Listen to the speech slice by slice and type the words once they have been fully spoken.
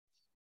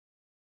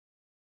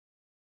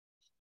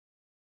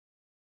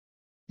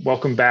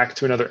Welcome back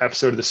to another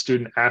episode of the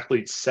Student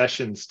Athlete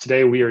Sessions.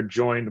 Today we are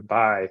joined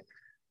by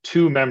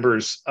two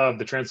members of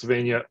the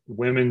Transylvania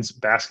women's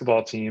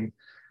basketball team.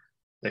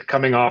 They're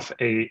coming off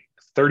a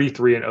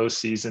 33-0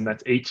 season.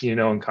 That's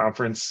 18-0 in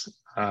conference,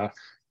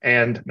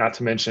 and not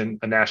to mention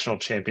a national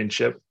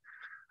championship.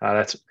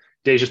 That's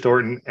Deja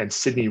Thornton and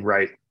Sydney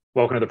Wright.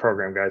 Welcome to the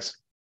program, guys.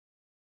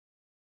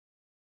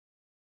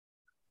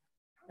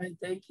 All right,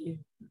 thank you.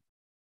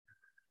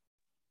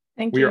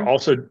 Thank We you.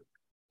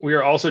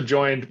 are also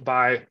joined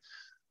by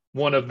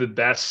one of the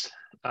best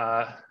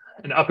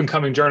and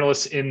up-and-coming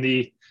journalists in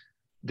the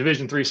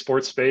Division III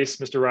sports space,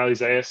 Mr. Riley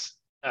Zayas.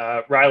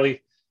 Riley,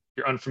 if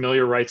you're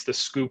unfamiliar, writes the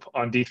scoop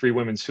on D3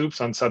 Women's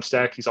Hoops on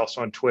Substack. He's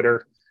also on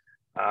Twitter,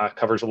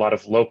 covers a lot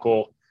of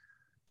local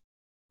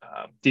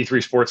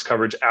D3 sports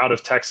coverage out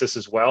of Texas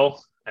as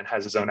well, and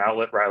has his own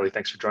outlet. Riley,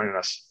 thanks for joining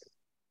us.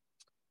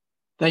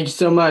 Thank you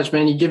so much,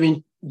 man.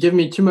 You give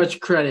me too much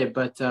credit,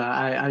 but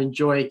I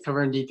enjoy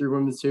covering D3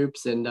 women's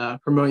hoops and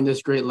promoting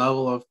this great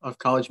level of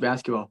college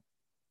basketball.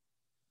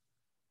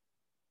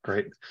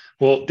 Great.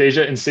 Well,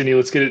 Deja and Sydney,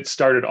 let's get it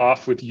started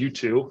off with you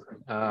two,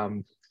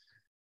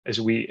 as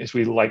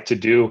we like to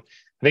do.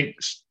 I think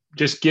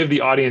just give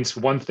the audience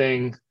one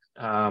thing,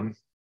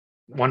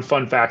 one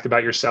fun fact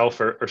about yourself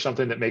or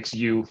something that makes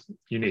you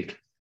unique.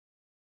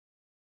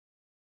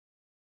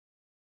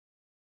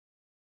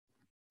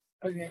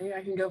 Okay,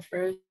 I can go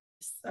first.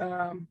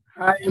 Hi,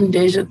 I'm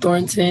Deja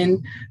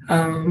Thornton.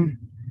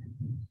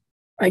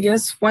 I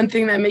guess one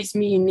thing that makes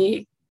me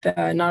unique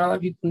that not a lot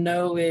of people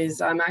know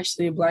is I'm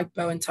actually a black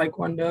belt in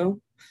Taekwondo.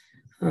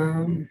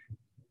 So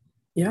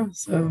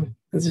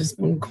that's just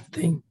one cool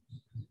thing.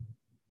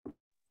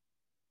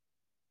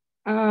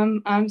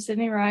 I'm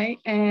Sydney Wright,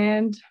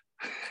 and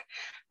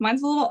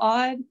mine's a little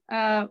odd.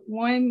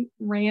 One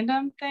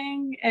random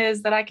thing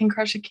is that I can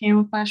crush a can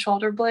with my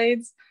shoulder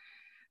blades,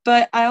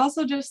 but I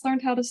also just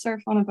learned how to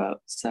surf on a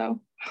boat.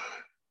 So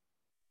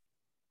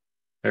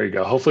there you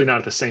go. Hopefully not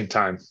at the same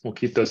time. We'll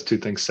keep those two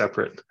things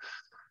separate.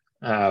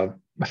 But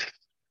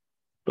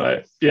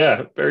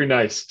yeah, very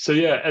nice. So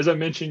yeah, as I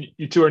mentioned,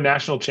 you two are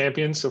national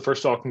champions. So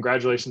first of all,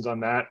 congratulations on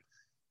that.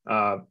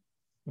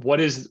 What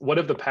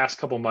have the past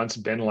couple months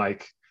been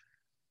like,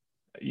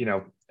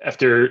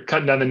 after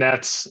cutting down the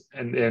nets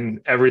and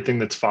everything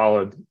that's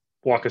followed?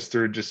 Walk us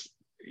through just,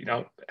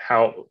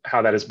 how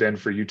that has been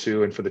for you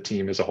two and for the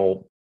team as a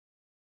whole.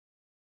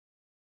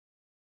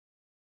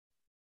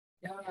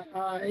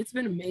 Yeah, it's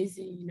been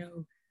amazing.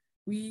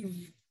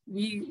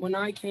 When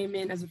I came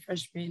in as a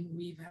freshman,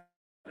 we've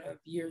had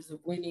years of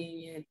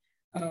winning,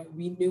 and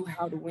we knew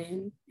how to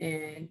win,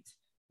 and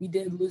we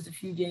did lose a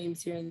few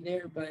games here and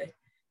there, but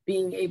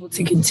being able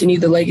to continue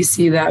the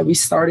legacy that we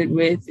started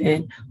with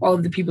and all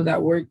of the people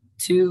that worked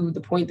to the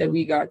point that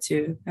we got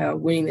to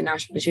winning the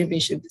national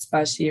championship this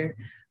past year,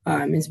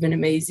 it's been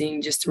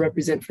amazing just to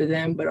represent for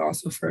them, but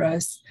also for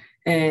us.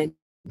 And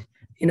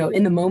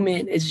in the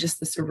moment, it's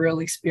just a surreal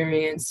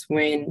experience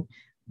when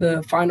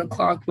the final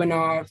clock went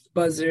off, the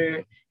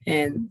buzzer,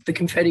 and the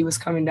confetti was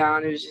coming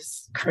down. It was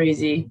just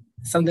crazy,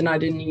 something I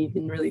didn't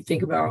even really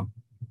think about.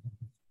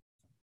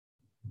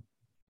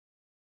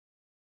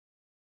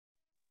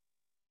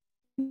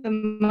 The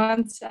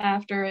months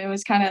after, it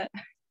was kind of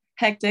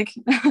hectic,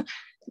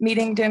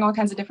 doing all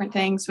kinds of different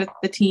things with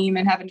the team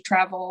and having to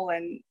travel.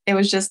 And it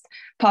was just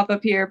pop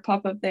up here,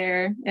 pop up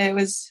there. It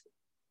was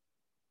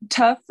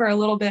tough for a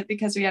little bit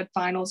because we had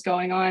finals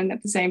going on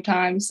at the same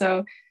time.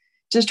 So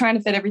just trying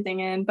to fit everything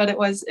in, but it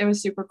was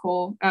super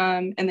cool.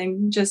 And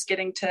then just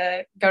getting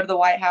to go to the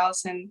White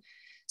House and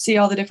see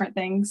all the different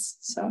things.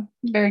 So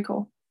very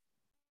cool.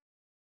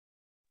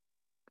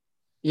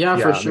 Yeah,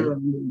 for sure.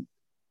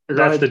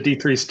 That's the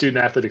D3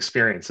 student athlete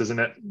experience, isn't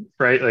it?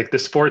 Right? Like the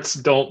sports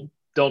don't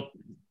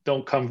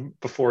come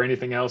before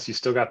anything else. You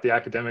still got the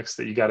academics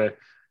that you got to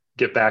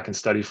get back and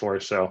study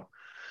for. So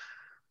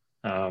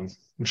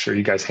I'm sure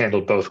you guys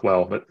handled both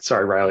well, but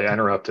sorry, Riley, I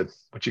interrupted.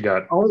 What you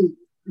got? Oh,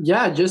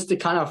 yeah, just to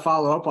kind of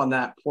follow up on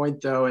that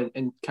point, though,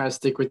 and kind of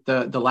stick with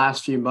the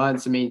last few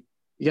months. I mean,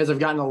 you guys have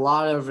gotten a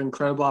lot of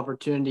incredible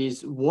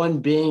opportunities, one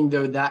being,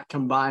 though, that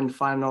combined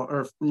final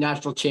or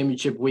national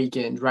championship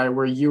weekend, right,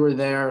 where you were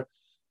there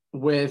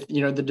with,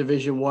 the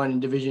Division I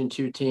and Division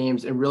II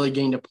teams and really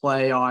getting to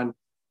play on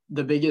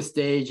the biggest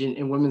stage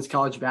in women's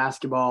college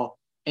basketball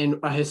and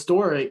a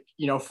historic,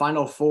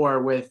 Final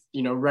Four with,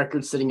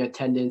 record-setting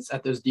attendance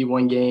at those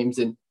D1 games.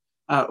 And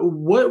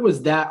what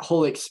was that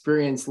whole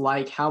experience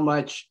like? How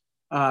much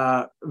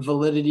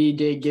validity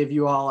did it give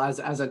you all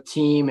as a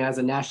team, as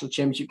a national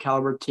championship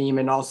caliber team,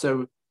 and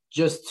also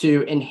just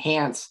to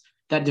enhance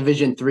that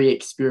Division III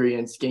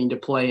experience, getting to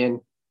play in,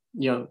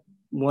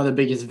 one of the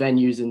biggest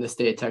venues in the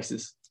state of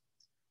Texas?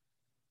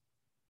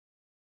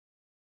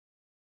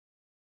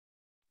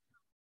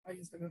 I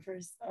guess I'll go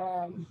first.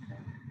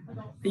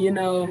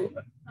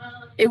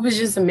 It was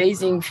just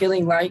amazing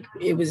feeling like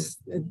it was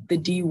the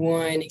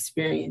D1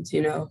 experience.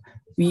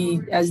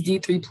 We as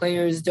D3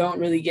 players don't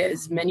really get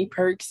as many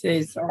perks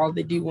as all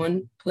the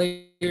D1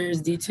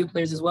 players, D2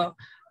 players as well.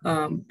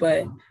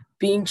 But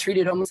being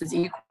treated almost as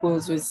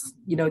equals was,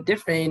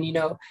 different.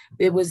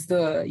 It was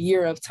the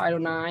year of Title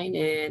IX,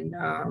 and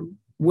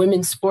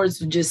women's sports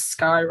just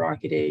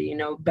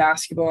skyrocketed.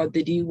 Basketball at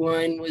the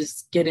D1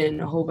 was getting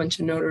a whole bunch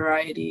of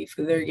notoriety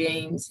for their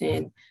games,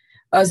 and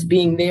us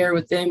being there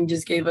with them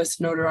just gave us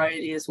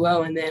notoriety as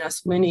well. And then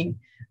us winning,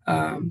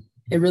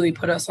 it really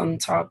put us on the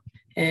top.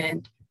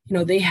 And,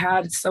 they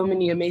had so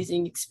many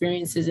amazing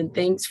experiences and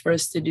things for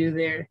us to do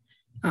there.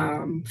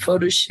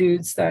 Photo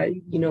shoots that,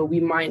 we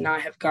might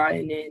not have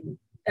gotten in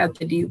at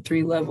the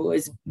D3 level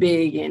is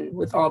big, and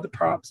with all the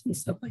props and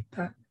stuff like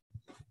that.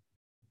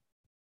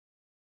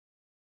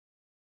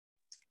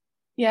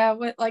 Yeah,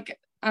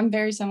 I'm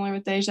very similar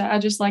with Deja. I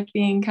just liked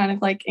being kind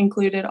of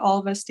included, all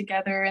of us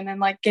together, and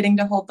then getting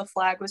to hold the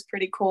flag was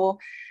pretty cool.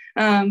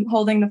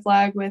 Holding the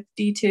flag with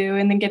D2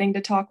 and then getting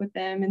to talk with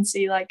them and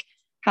see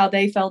how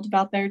they felt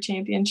about their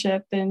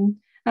championship, and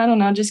I don't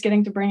know, just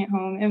getting to bring it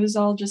home. It was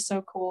all just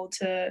so cool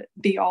to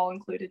be all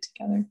included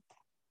together.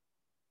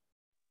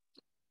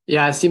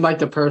 Yeah, it seemed like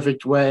the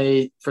perfect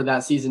way for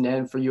that season to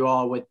end for you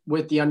all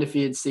with the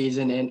undefeated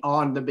season and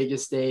on the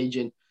biggest stage,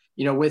 and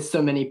with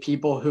so many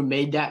people who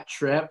made that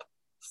trip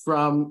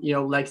from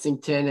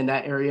Lexington and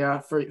that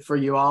area for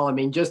you all. I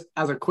mean, just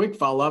as a quick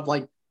follow-up,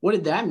 what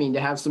did that mean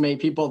to have so many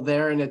people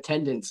there in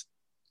attendance?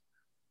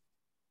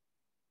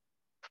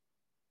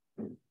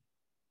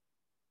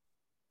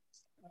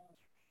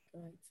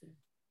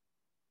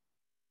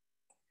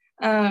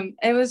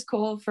 It was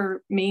cool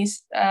for me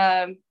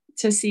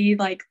to see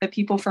the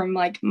people from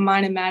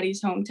mine and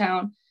Maddie's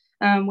hometown.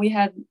 We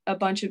had a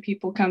bunch of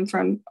people come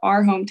from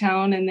our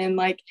hometown, and then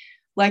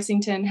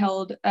Lexington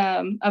held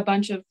a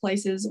bunch of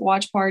places,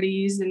 watch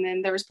parties, and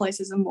then there was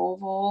places in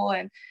Louisville,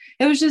 and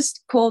it was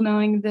just cool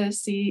knowing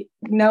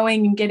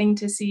and getting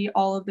to see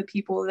all of the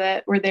people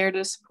that were there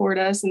to support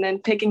us, and then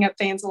picking up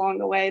fans along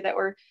the way that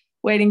were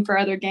waiting for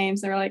other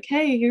games. They were like,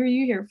 "Hey, who are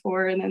you here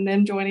for?" And then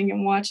them joining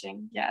and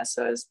watching. Yeah,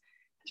 so it's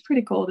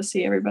pretty cool to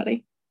see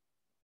everybody.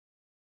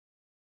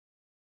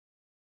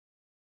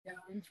 Yeah,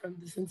 I'm from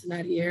the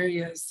Cincinnati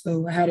area,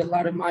 so I had a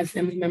lot of my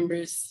family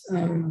members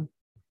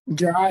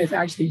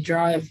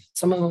drive.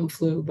 Some of them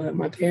flew, but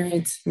my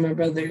parents and my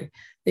brother,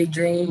 they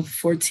drove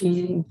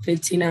 14,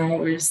 15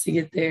 hours to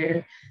get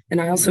there. And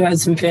I also had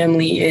some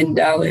family in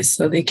Dallas,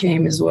 so they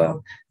came as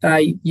well that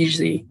I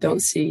usually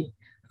don't see.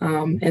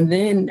 And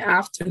then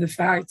after the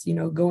fact,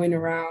 going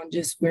around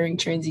just wearing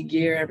Transy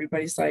gear,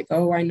 everybody's like,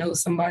 "Oh, I know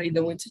somebody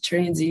that went to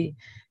Transy."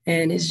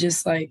 And it's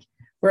just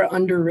we're an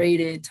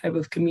underrated type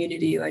of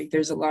community.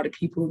 There's a lot of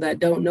people that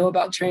don't know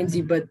about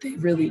Transy, but they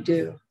really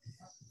do.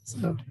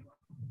 So.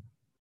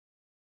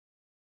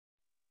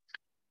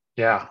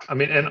 Yeah. I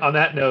mean, and on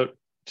that note,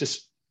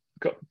 just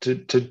to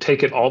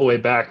take it all the way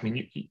back, I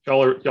mean,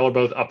 y'all are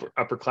both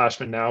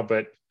upperclassmen now,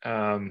 but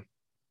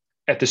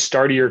at the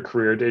start of your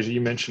career, Deja,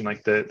 you mentioned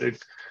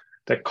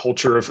that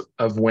culture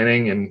of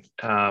winning, and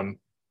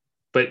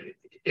but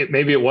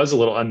maybe it was a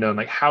little unknown.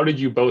 How did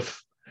you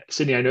both,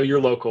 Sydney, I know you're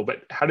local,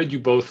 but how did you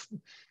both,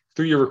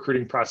 through your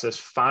recruiting process,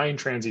 find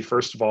Transy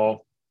first of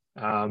all,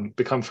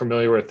 become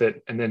familiar with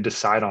it, and then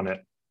decide on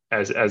it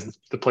as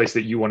the place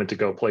that you wanted to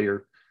go play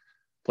your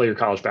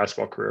college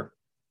basketball career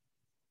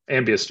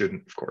and be a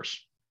student, of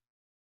course?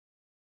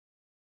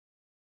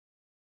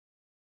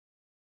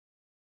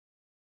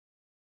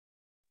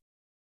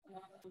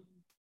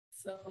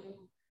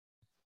 So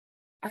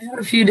I had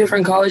a few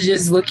different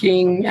colleges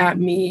looking at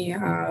me,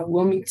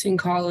 Wilmington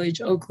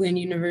College, Oakland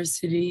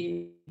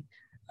University,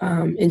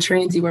 and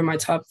Transy were my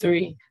top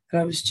three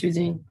that I was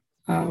choosing.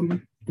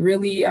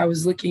 Really, I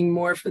was looking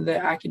more for the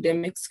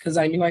academics because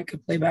I knew I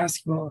could play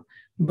basketball.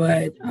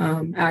 But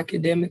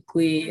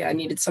academically, I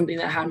needed something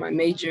that had my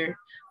major.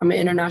 I'm an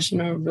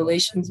international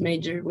relations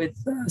major with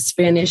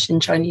Spanish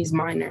and Chinese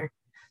minor.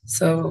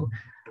 So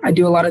I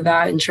do a lot of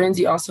that. And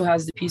Transy also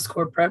has the Peace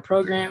Corps prep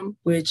program,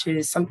 which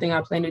is something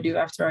I plan to do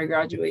after I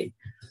graduate.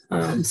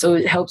 So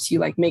it helps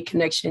you make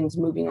connections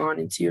moving on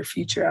into your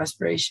future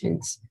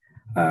aspirations.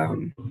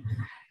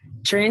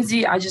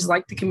 Transy, I just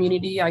like the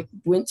community. I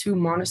went to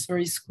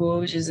Montessori school,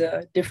 which is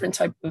a different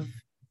type of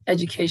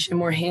education,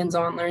 more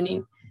hands-on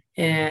learning.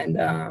 And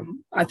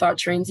I thought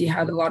Transy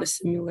had a lot of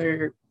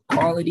similar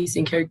qualities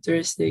and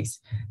characteristics.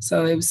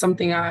 So it was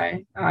something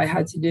I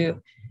had to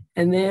do.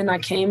 And then I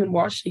came and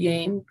watched the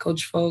game,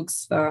 Coach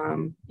Folks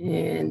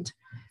and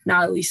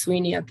Natalie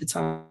Sweeney at the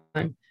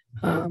time.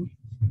 I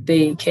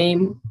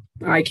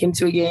came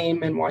to a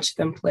game and watched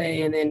them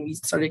play, and then we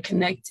started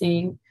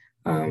connecting.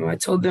 I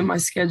told them my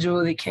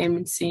schedule. They came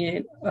and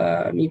seen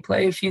me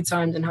play a few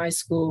times in high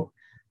school.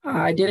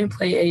 I didn't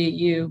play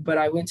AAU, but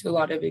I went to a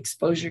lot of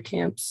exposure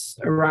camps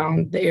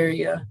around the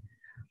area.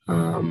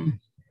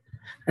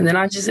 And then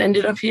I just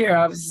ended up here.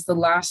 I was the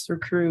last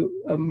recruit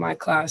of my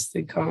class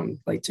to come,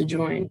 to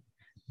join.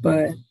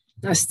 But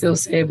I still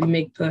say I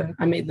made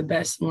the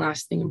best and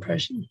lasting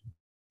impression.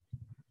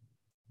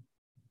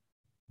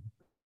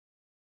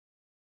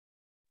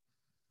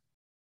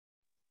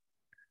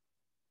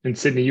 And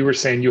Sydney, you were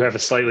saying you have a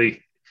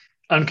slightly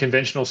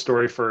unconventional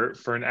story for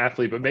an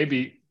athlete, but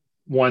maybe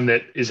one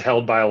that is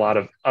held by a lot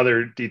of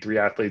other D3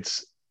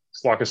 athletes.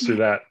 Walk us through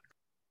that.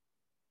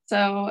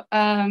 So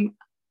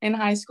in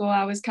high school,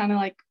 I was kind of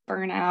like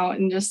burnt out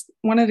and just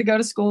wanted to go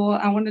to school.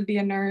 I wanted to be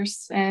a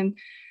nurse, and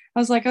I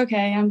was like,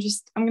 okay, I'm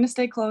going to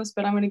stay close,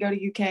 but I'm going to go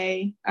to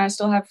UK. I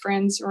still have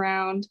friends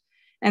around.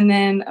 And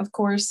then, of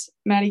course,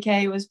 Maddie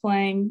Kay was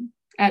playing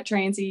at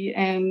Transy,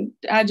 and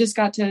I just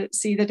got to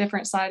see the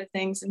different side of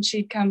things. And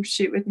she'd come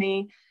shoot with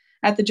me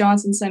at the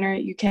Johnson Center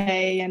at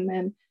UK. And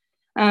then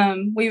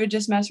we would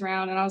just mess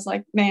around, and I was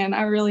like, man,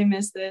 I really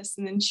miss this.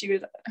 And then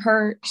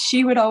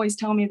she would always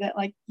tell me that,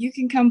 like, you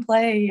can come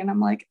play. And I'm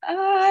like,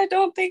 I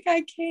don't think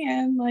I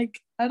can. Like,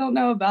 I don't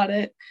know about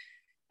it.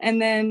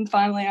 And then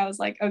finally I was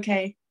like,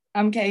 okay,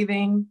 I'm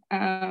caving.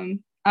 I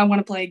want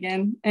to play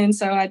again. And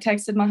so I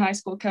texted my high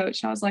school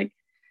coach, and I was like,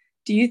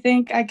 do you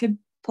think I could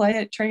play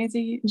at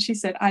Transy? And she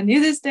said, I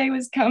knew this day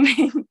was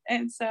coming.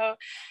 And so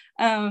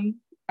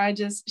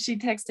she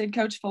texted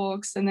Coach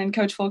Folks, and then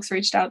Coach Folks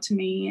reached out to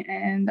me,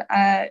 and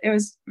it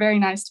was very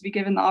nice to be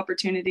given the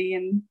opportunity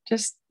and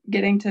just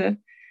getting to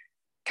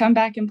come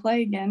back and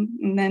play again,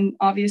 and then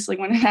obviously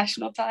win a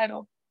national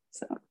title.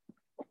 So.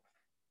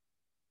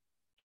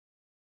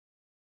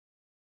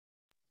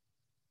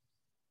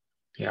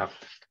 Yeah.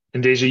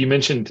 And Deja, you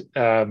mentioned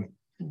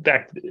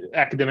that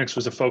academics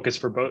was a focus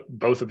for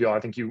both of y'all. I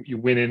think you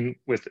went in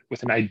with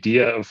an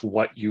idea of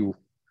what you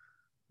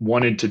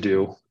wanted to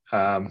do.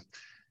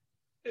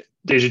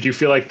 Deja, do you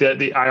feel like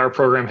the IR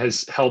program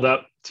has held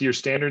up to your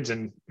standards?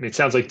 And I mean, it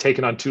sounds like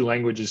taking on 2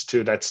 languages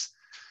too.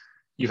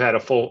 You've had a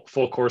full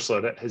course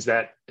load. Has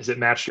it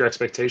matched your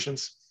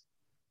expectations?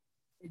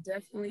 It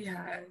definitely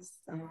has.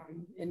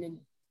 And then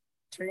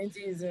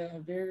Transy is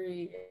a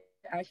very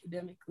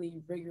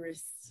academically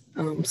rigorous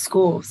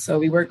school. So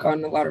we work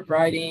on a lot of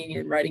writing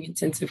and writing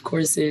intensive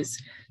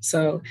courses.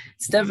 So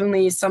it's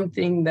definitely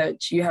something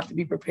that you have to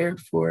be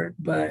prepared for,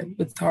 but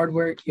with hard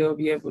work, you'll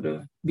be able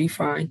to be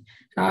fine.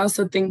 And I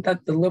also think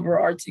that the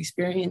liberal arts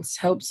experience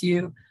helps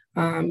you.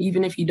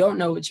 Even if you don't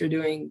know what you're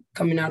doing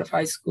coming out of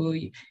high school,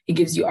 it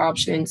gives you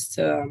options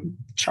to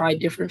try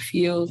different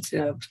fields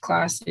of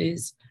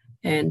classes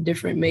and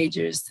different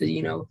majors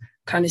to,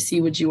 kind of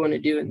see what you want to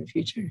do in the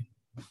future.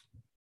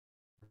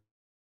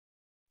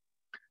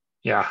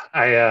 Yeah,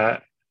 I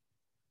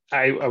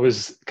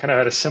was kind of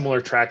at a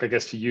similar track, I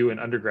guess, to you in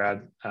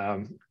undergrad.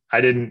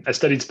 I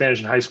studied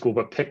Spanish in high school,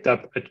 but picked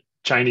up a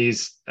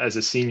Chinese as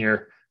a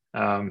senior,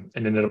 and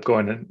ended up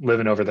going and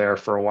living over there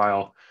for a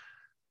while.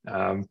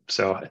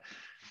 So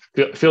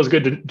it feels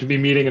good to be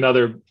meeting a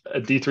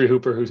D3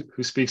 hooper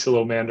who speaks a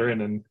little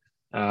Mandarin.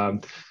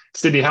 And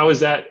Sydney, how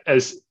was that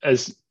as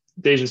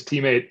Deja's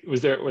teammate? Were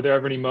there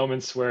ever any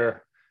moments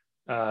where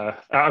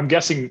I'm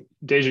guessing,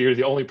 Deja, you're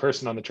the only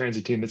person on the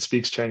Transy team that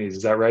speaks Chinese.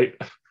 Is that right?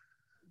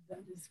 That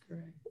is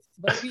correct.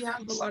 But we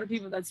have a lot of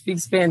people that speak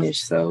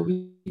Spanish, so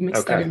we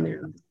mix that in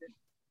there.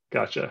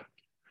 Gotcha.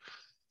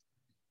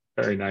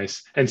 Very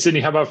nice. And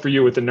Sydney, how about for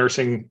you with the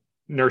nursing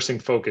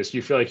focus? Do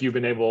you feel like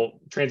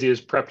Transy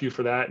has prepped you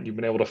for that, and you've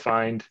been able to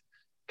find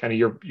kind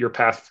of your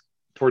path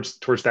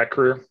towards that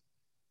career?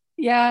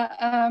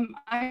 Yeah,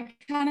 I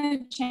kind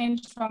of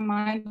changed my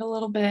mind a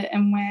little bit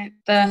and went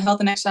the health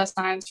and exercise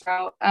science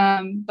route.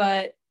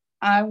 But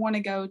I want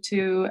to go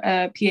to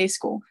a PA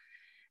school.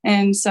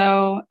 And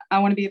so I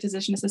want to be a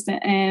physician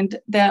assistant. And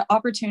the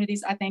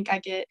opportunities I think I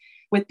get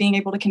with being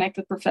able to connect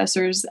with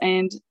professors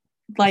and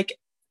like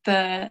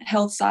the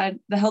health side,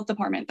 the health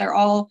department, they're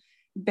all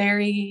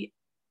very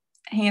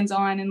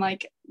hands-on, and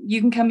like you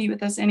can come meet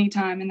with us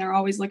anytime. And they're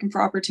always looking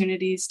for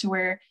opportunities to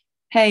where,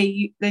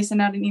 hey, they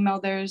send out an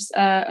email, there's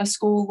a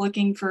school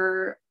looking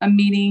for a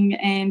meeting,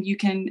 and you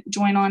can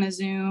join on a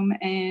Zoom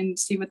and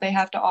see what they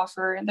have to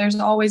offer. And there's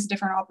always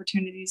different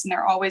opportunities, and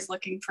they're always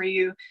looking for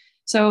you.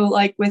 So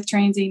like with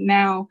Transy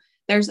now,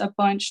 there's a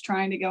bunch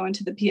trying to go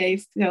into the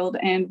PA field,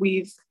 and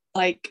we've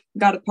like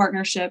got a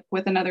partnership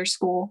with another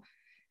school,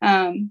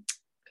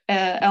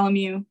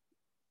 LMU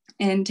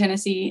in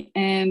Tennessee,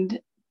 and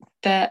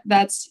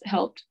that's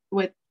helped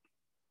with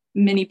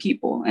many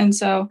people. And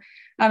so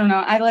I don't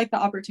know. I like the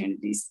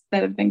opportunities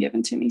that have been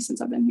given to me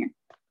since I've been here.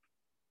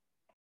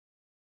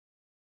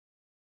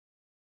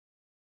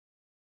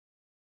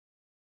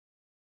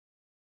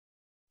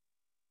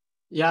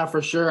 Yeah,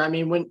 for sure. I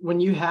mean, when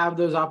you have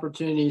those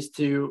opportunities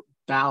to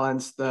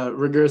balance the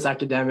rigorous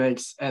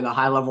academics and the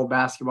high level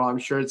basketball, I'm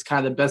sure it's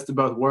kind of the best of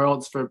both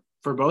worlds for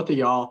both of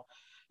y'all.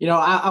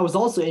 I was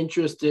also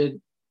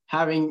interested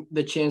having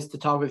the chance to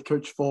talk with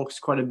Coach Folks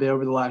quite a bit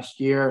over the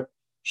last year.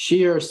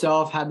 She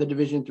herself had the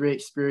Division III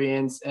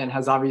experience and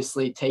has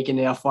obviously taken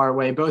it a far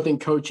way, both in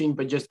coaching,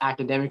 but just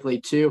academically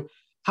too.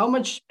 How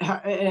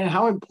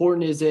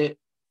important is it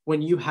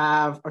when you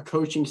have a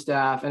coaching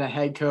staff and a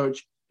head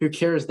coach who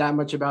cares that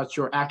much about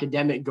your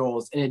academic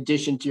goals in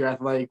addition to your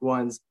athletic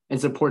ones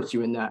and supports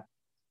you in that?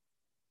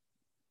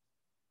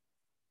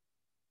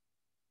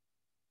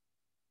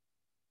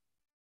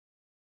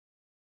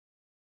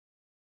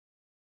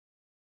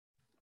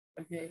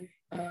 Okay.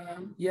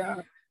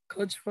 Yeah,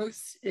 Coach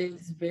Folks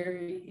is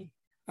very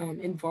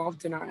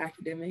involved in our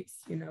academics.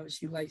 You know,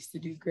 she likes to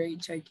do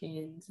grade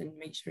check-ins and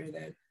make sure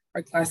that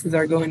our classes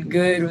are going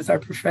good with our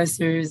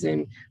professors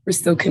and we're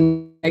still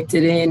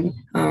connected in,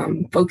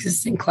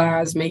 focused in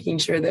class, making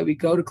sure that we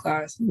go to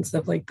class and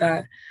stuff like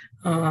that.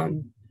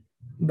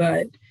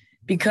 But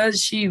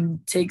because she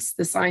takes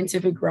the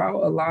scientific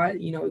route a lot,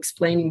 you know,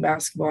 explaining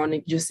basketball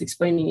and just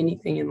explaining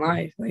anything in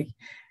life, like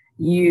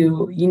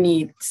you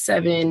need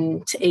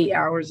 7 to 8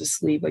 hours of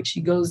sleep. Like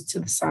she goes to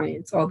the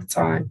science all the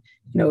time.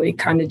 You know, it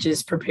kind of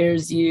just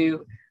prepares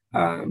you,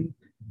 I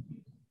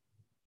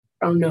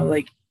don't know,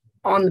 like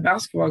on the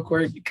basketball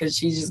court, because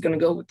she's just going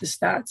to go with the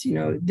stats. You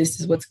know,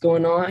 this is what's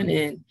going on.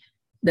 And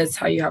that's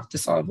how you have to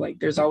solve. Like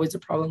there's always a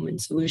problem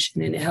and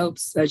solution. And it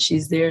helps that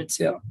she's there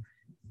to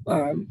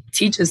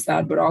teach us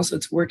that, but also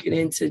to work it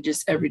into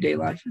just everyday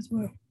life as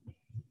well.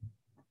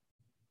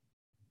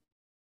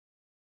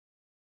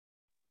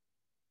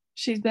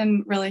 She's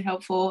been really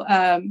helpful.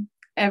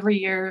 Every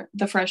year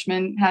the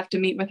freshmen have to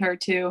meet with her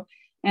too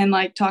and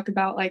like talk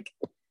about like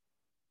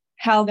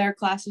how their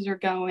classes are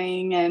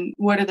going and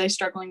what are they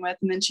struggling with.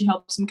 And then she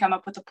helps them come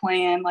up with a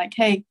plan like,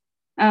 hey,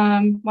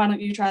 why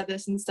don't you try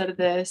this instead of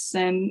this?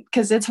 And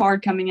because it's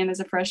hard coming in as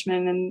a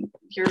freshman and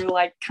you're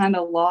like kind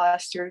of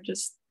lost, you're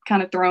just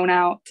kind of thrown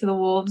out to the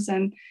wolves.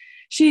 And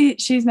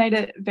she's made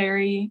it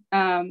very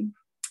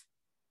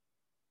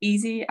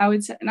easy, I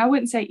would say. And I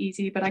wouldn't say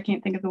easy, but I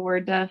can't think of the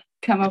word to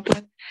come up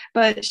with.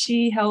 But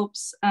she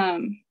helps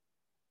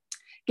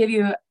give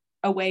you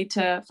a way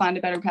to find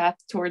a better path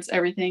towards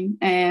everything.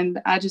 And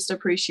I just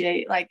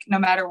appreciate, like, no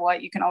matter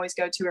what, you can always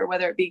go to her,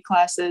 whether it be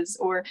classes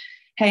or,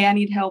 hey, I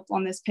need help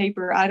on this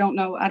paper. I don't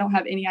know. I don't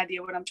have any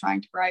idea what I'm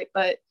trying to write,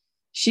 but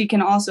she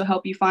can also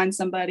help you find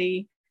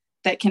somebody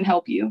that can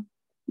help you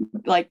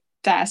like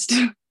fast.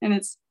 And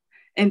it's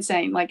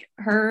insane. Like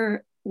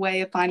her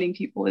way of finding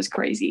people is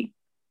crazy.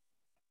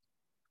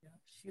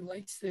 She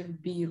likes to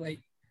be like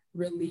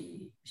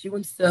really, she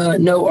wants to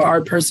know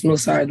our personal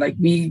side. Like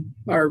we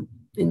are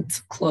in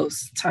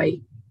close,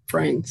 tight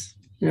friends,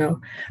 you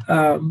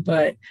know,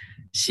 but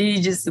she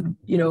just,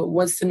 you know,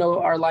 wants to know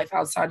our life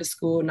outside of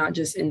school, not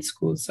just in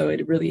school. So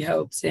it really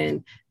helps.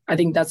 And I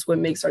think that's what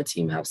makes our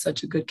team have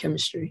such a good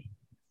chemistry.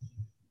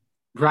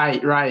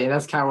 Right. And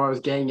that's kind of what I was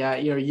getting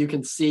at. You know, you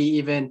can see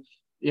even,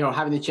 you know,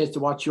 having the chance to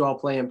watch you all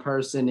play in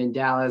person in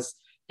Dallas,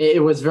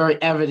 it was very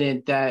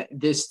evident that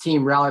this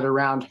team rallied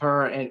around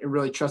her and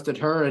really trusted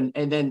her. And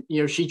then,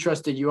 you know, she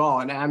trusted you all.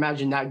 And I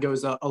imagine that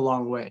goes a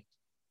long way.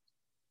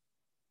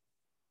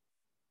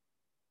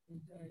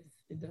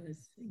 It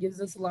does. It gives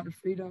us a lot of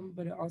freedom,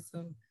 but it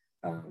also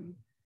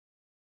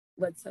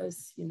lets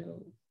us, you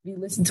know, we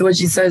listen to what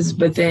she says,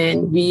 but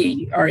then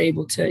we are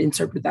able to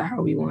interpret that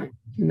how we want.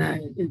 And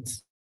that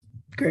it's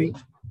great.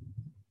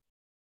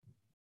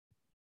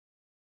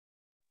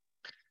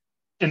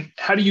 And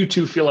how do you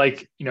two feel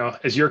like, you know,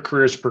 as your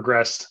careers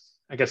progressed,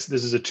 I guess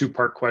this is a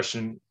two-part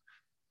question.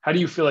 How do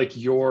you feel like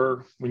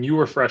when you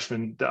were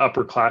freshmen, the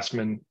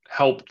upperclassmen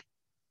helped,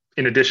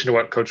 in addition to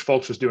what Coach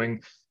Folks was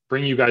doing,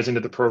 bring you guys into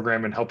the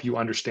program and help you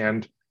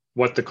understand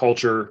what the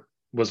culture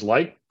was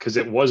like? Because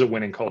it was a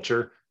winning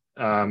culture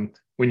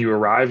when you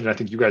arrived. And I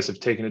think you guys have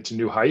taken it to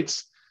new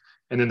heights.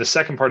 And then the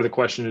second part of the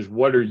question is,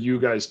 what are you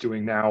guys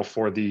doing now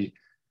for the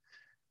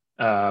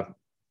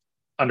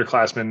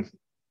underclassmen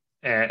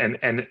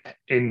and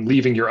in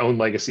leaving your own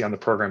legacy on the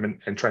program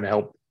and trying to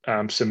help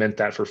cement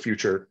that for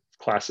future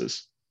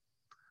classes?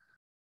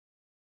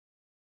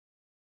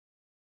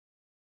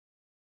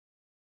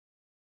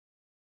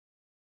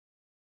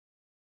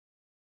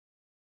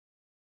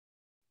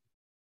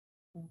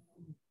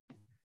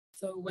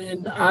 So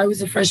when I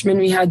was a freshman,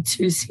 we had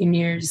 2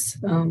 seniors,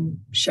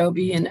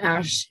 Shelby and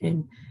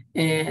Ashton,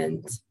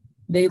 and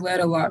they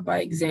led a lot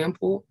by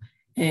example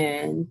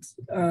and,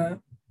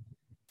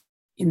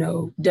 you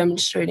know,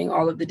 demonstrating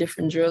all of the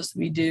different drills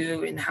we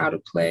do and how to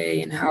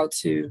play and how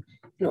to, you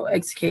know,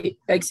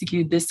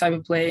 execute this type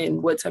of play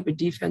and what type of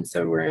defense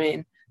that we're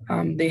in.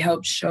 They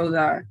helped show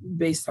that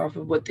based off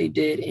of what they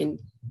did in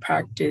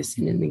practice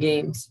and in the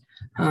games.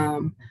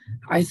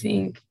 I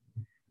think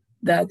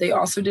that they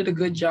also did a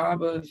good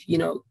job of, you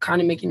know, kind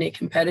of making it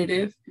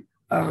competitive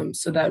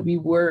so that we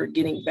were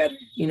getting better,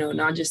 you know,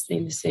 not just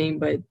staying the same,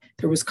 but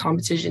there was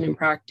competition in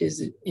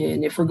practice.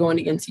 And if we're going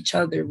against each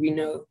other, we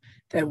know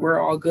that we're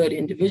all good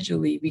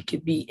individually. We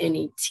could be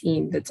any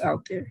team that's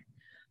out there.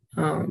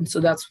 So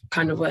that's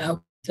kind of what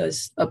helped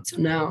us up to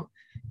now.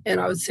 And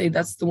I would say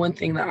that's the one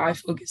thing that I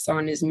focus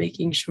on is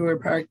making sure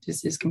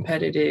practice is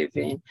competitive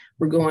and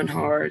we're going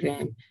hard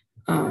and,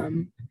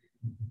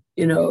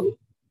 you know,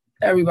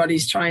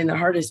 everybody's trying the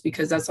hardest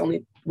because that's the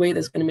only way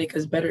that's going to make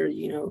us better.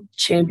 You know,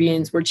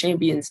 we're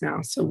champions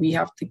now. So we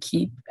have to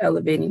keep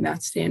elevating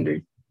that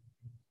standard.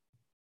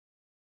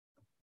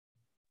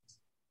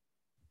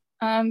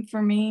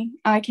 For me,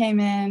 I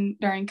came in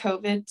during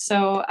COVID,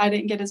 so I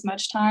didn't get as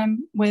much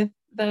time with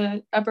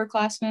the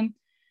upperclassmen.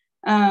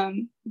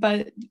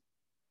 But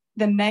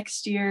the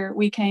next year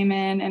we came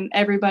in and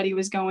everybody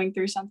was going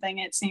through something,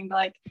 it seemed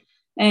like,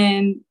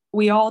 and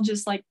we all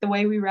just like the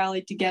way we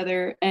rallied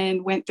together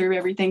and went through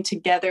everything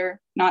together,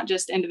 not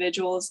just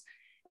individuals.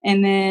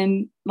 And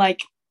then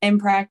like in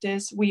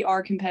practice, we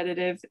are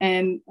competitive,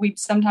 and we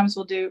sometimes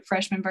will do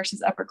freshmen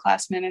versus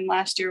upperclassmen. And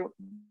last year,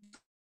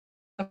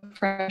 the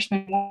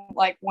freshman won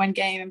like one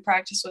game and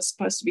practice was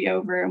supposed to be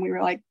over. And we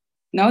were like,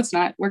 no, it's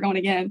not. We're going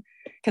again,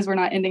 because we're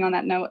not ending on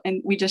that note.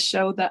 And we just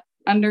showed the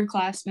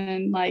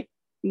underclassmen, like,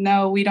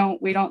 no, we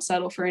don't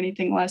settle for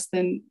anything less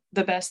than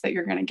the best that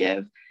you're going to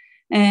give.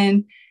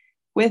 And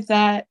with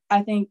that,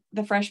 I think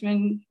the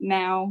freshmen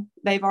now,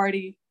 they've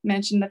already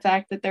mentioned the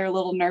fact that they're a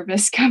little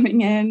nervous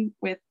coming in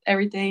with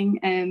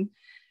everything.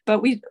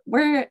 But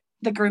we're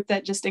the group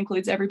that just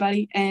includes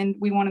everybody, and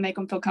we want to make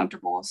them feel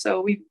comfortable.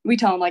 So we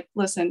tell them, like,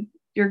 listen,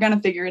 you're going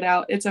to figure it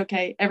out. It's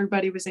okay.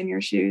 Everybody was in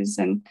your shoes,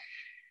 and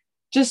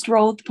just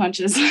roll with the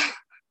punches.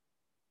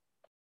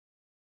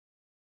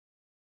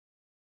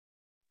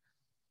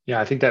 Yeah,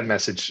 I think that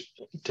message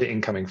to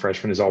incoming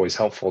freshmen is always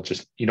helpful.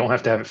 Just, you don't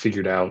have to have it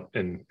figured out,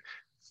 and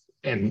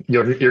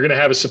you're going to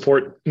have a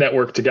support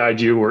network to guide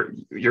you, or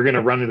you're going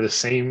to run into the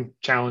same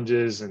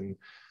challenges and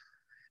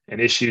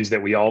issues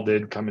that we all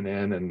did coming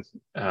in.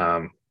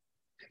 And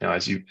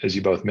as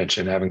you both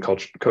mentioned, having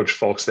Coach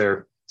Fulks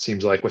there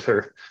seems like with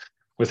her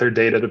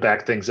data to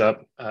back things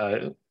up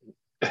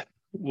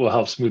will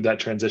help smooth that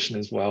transition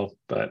as well.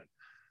 But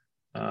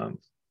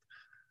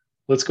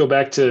let's go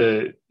back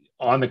to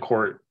on the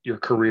court, your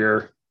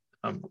career.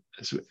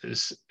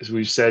 As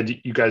we've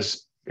said, you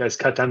guys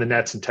cut down the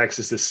nets in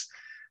Texas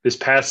this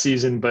past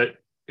season. But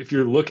if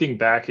you're looking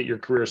back at your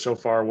career so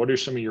far, what are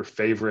some of your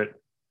favorite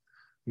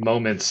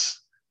moments,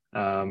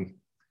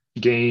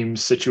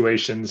 games,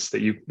 situations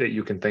that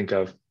you can think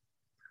of?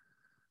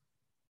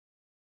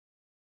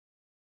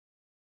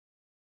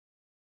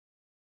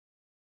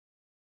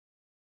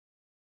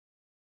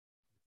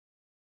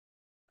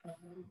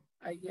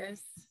 I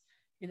guess,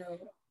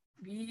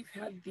 we've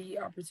had the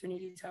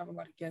opportunity to have a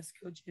lot of guest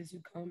coaches who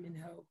come and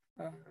help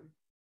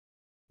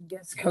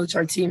guest coach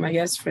our team, I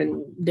guess, for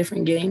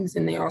different games,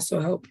 and they also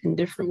help in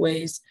different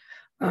ways.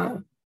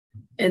 And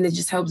it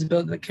just helps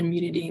build the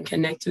community and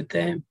connect with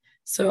them.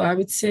 So I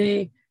would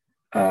say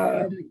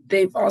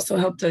they've also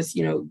helped us,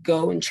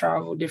 go and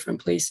travel different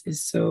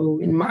places. So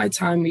in my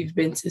time, we've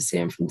been to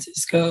San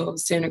Francisco,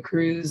 Santa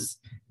Cruz,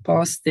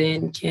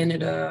 Boston,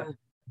 Canada,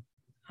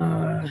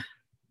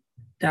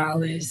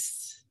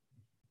 Dallas.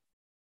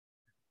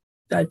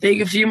 I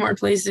think a few more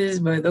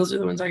places, but those are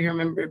the ones I can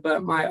remember.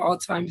 But my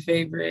all-time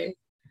favorite,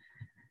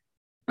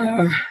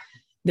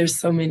 there's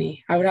so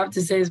many. I would have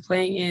to say is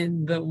playing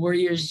in the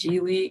Warriors G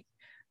League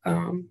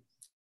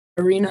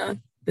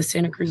arena, the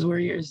Santa Cruz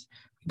Warriors.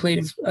 We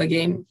played a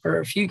game or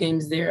a few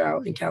games there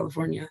out in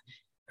California.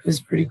 It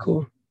was pretty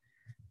cool.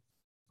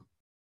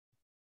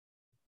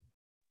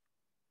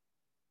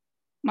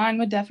 Mine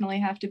would definitely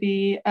have to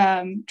be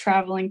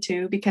traveling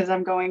too, because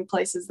I'm going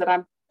places that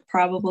I'm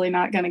probably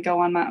not going to go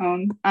on my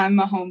own. I'm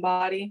a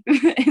homebody.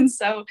 And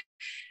so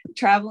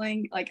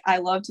traveling, like, I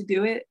love to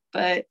do it,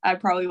 but I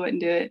probably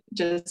wouldn't do it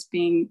just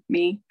being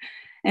me.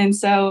 And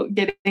so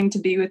getting to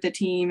be with the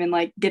team and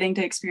like getting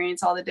to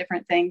experience all the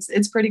different things,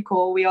 it's pretty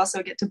cool. We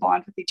also get to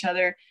bond with each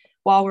other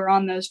while we're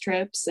on those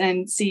trips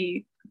and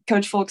see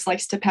Coach Fulks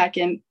likes to pack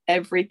in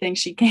everything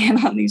she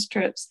can on these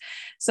trips.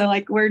 So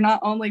like, we're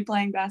not only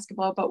playing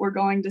basketball, but we're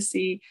going to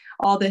see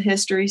all the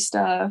history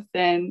stuff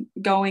and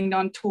going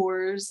on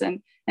tours.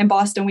 And in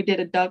Boston, we did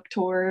a duck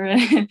tour.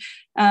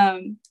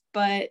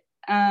 But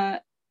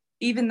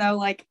even though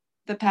like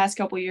the past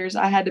couple of years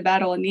I had to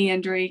battle a knee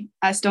injury,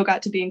 I still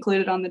got to be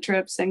included on the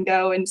trips and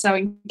go. And so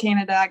in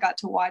Canada, I got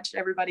to watch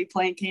everybody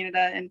play in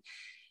Canada, and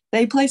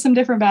they play some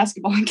different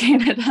basketball in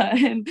Canada.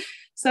 And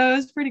so it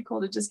was pretty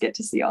cool to just get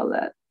to see all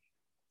that.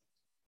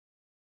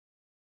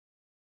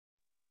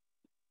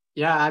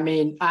 Yeah, I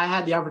mean, I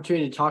had the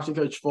opportunity to talk to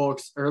Coach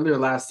Fulks earlier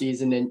last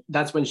season, and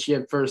that's when she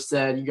had first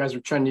said you guys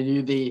were trying to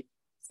do the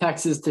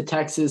Texas to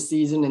Texas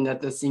season, and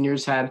that the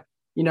seniors had,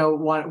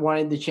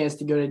 wanted the chance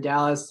to go to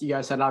Dallas. You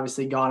guys had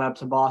obviously gone up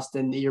to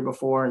Boston the year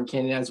before and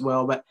Canada as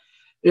well. But,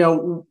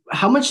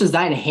 how much does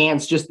that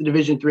enhance just the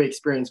Division III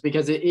experience?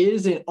 Because it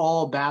isn't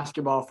all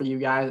basketball for you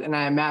guys, and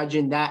I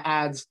imagine that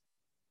adds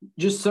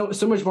just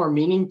so much more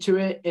meaning to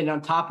it. And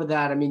on top of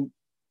that, I mean,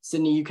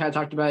 Sydney, you kind of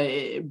talked about it.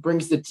 It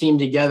brings the team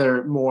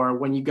together more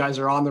when you guys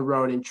are on the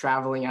road and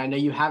traveling. I know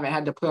you haven't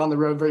had to play on the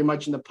road very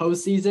much in the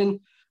postseason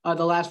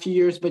the last few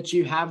years, but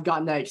you have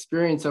gotten that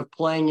experience of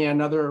playing in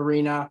another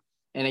arena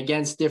and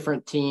against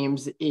different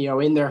teams,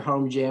 in their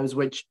home gyms,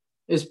 which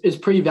is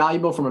pretty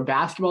valuable from a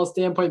basketball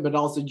standpoint, but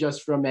also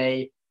just from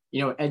a,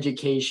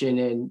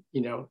 education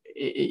and,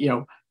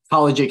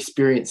 college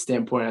experience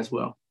standpoint as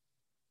well.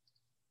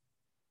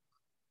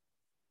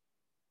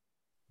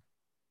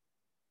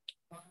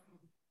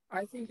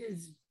 I think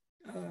it's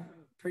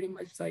pretty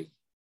much like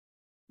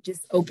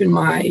just opened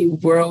my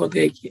world.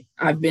 Like,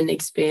 I've been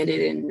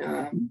expanded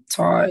and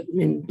taught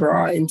and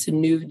brought into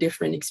new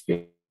different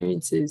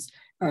experiences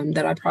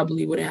that I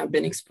probably wouldn't have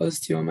been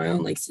exposed to on my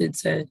own, like Sid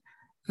said.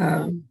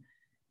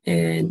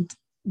 And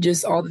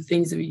just all the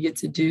things that we get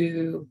to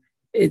do,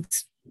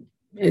 it's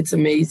it's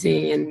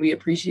amazing, and we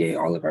appreciate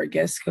all of our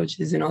guest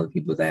coaches and all the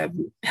people that have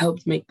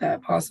helped make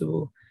that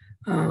possible.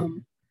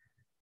 And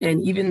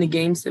even the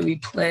games that we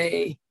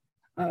play,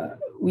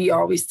 we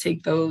always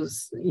take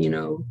those,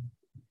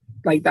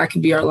 like that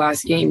could be our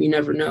last game. You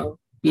never know.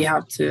 We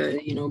have to,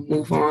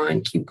 move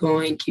on, keep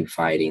going, keep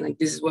fighting. Like,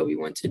 this is what we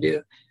want to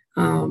do.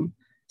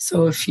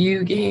 So a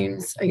few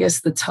games, I guess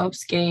the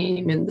Tufts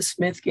game and the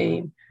Smith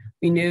game,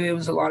 we knew it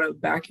was a lot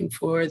of back and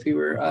forth. We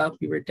were up,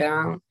 we were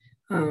down,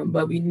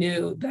 but we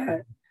knew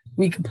that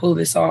we could pull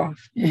this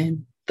off.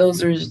 And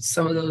those are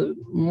some of the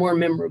more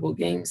memorable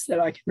games that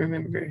I can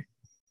remember.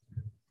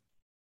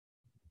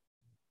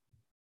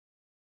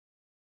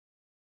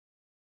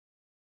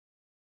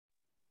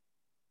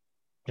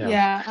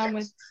 Yeah, I'm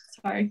with,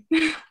 sorry.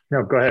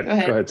 No, go ahead. Go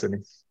ahead, Sydney.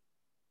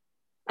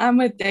 I'm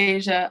with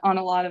Deja on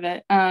a lot of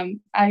it.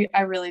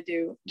 I really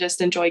do just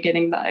enjoy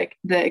getting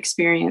the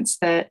experience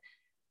that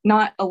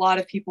not a lot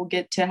of people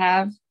get to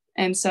have.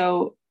 And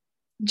so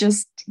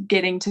just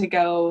getting to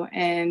go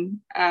and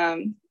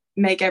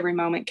make every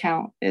moment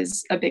count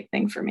is a big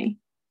thing for me.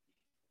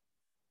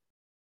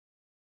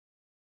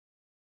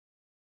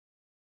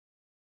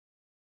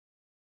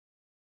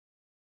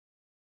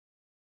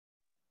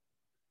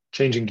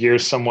 Changing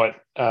gears somewhat,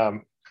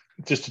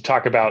 just to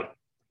talk about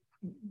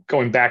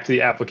going back to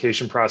the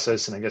application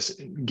process and I guess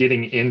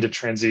getting into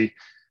Trinity.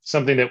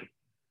 Something that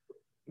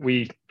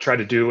we try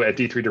to do at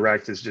D3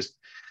 Direct is just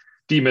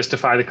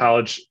demystify the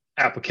college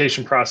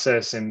application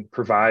process and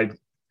provide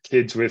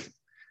kids with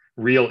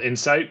real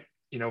insight,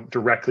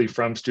 directly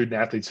from student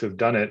athletes who have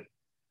done it.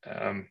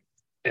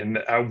 And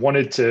I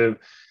wanted to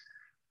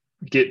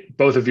get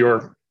both of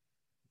your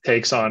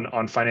takes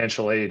on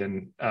financial aid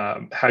and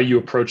how you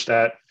approach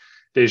that,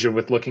 Deja,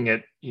 with looking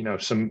at,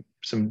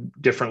 some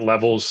different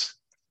levels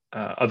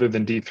other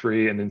than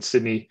D3, and then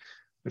Sydney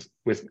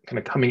with kind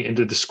of coming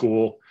into the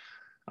school,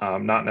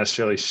 not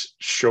necessarily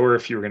sure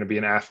if you were going to be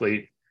an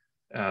athlete.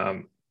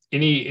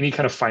 Any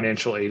kind of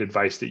financial aid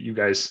advice that you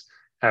guys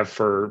have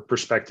for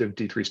prospective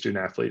D3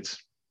 student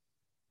athletes?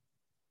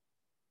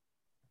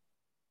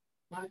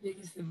 My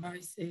biggest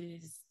advice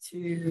is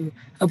to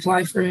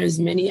apply for as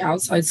many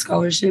outside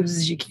scholarships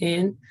as you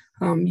can.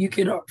 You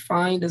could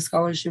find a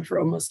scholarship for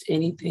almost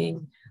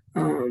anything.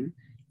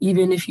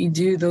 Even if you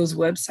do those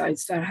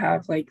websites that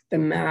have like the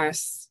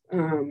mass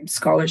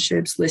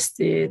scholarships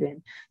listed,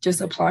 and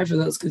just apply for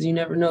those, because you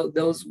never know,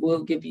 those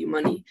will give you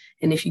money.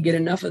 And if you get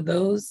enough of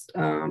those,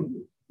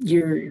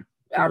 your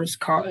out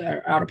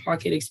of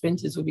pocket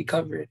expenses will be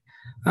covered.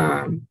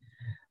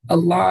 A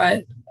lot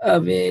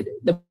of it,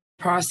 the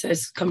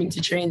process coming to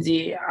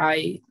Transy,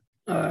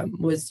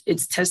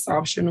 it's test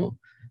optional.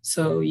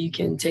 So you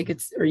can take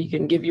it, or you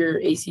can give your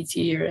ACT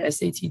or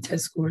SAT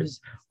test scores,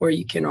 or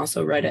you can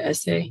also write an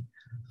essay.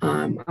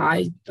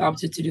 I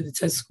opted to do the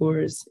test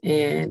scores,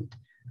 and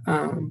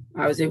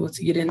I was able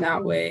to get in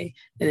that way.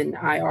 And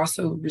I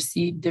also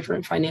received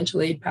different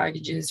financial aid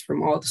packages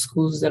from all the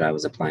schools that I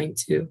was applying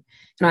to.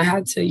 And I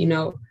had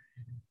to,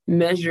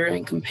 measure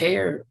and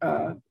compare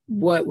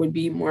what would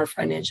be more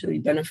financially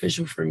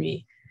beneficial for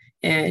me.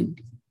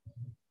 And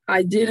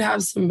I did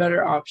have some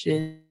better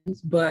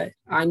options, but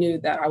I knew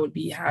that I would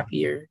be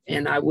happier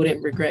and I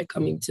wouldn't regret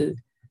coming to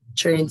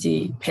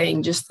Trinity,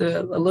 paying just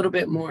a little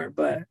bit more.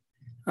 But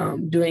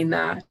doing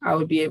that, I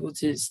would be able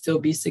to still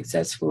be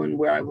successful in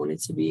where I wanted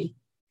to be.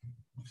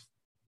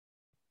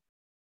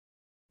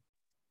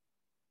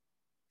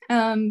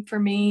 For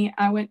me,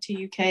 I went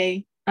to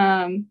UK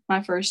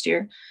my first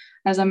year,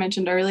 as I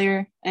mentioned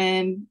earlier,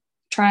 and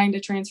trying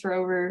to transfer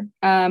over.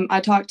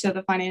 I talked to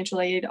the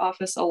financial aid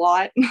office a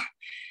lot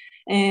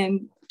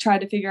and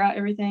tried to figure out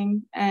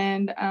everything.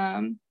 And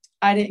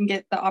I didn't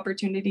get the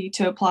opportunity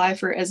to apply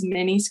for as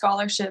many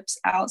scholarships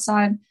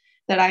outside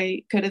that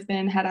I could have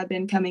been had I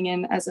been coming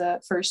in as a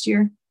first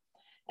year.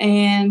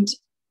 And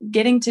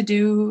getting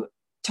to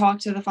talk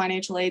to the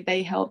financial aid,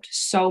 they helped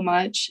so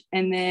much.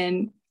 And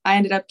then I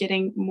ended up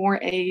getting more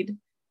aid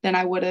than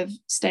I would have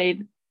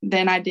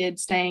than I did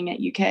staying at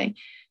UK.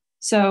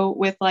 So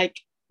with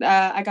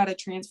I got a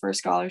transfer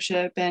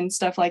scholarship and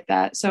stuff like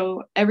that.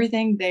 So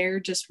everything there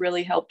just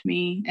really helped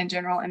me in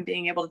general, and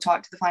being able to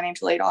talk to the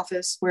financial aid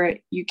office, where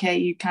at UK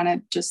you kind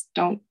of just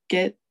don't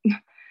get.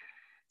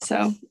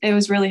 So it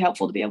was really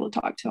helpful to be able to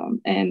talk to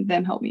them and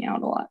them help me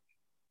out a lot.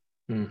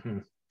 Mm-hmm.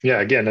 Yeah.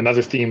 Again,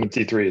 another theme with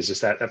D3 is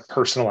just that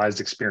personalized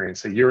experience.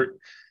 So you're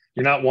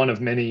not one of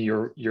many,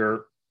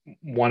 you're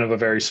one of a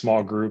very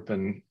small group,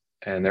 and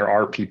there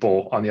are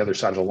people on the other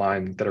side of the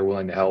line that are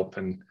willing to help.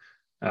 And,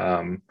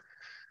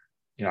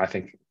 I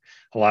think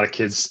a lot of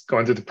kids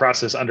going through the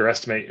process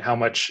underestimate how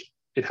much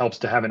it helps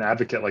to have an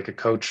advocate like a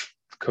Coach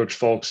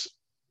Folks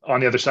on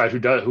the other side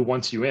who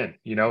wants you in,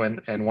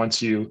 and wants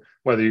you,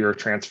 whether you're a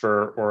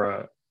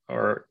transfer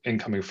or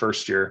incoming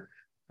first year.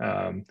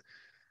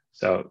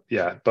 So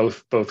yeah,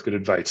 both good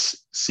advice.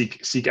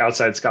 Seek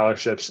outside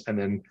scholarships, and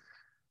then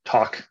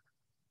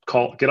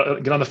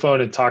get on the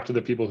phone and talk to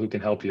the people who can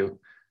help you.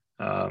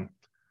 I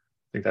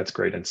think that's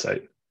great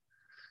insight.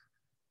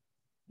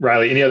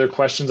 Riley, any other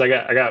questions? I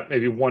got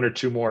maybe one or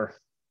two more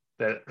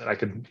that I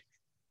could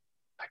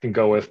I can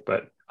go with,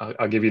 but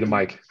I'll give you the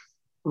mic.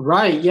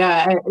 Right.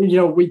 Yeah.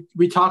 And,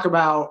 we talk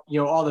about,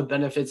 all the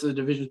benefits of the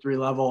Division III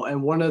level.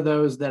 And one of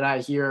those that I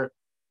hear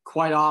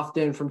quite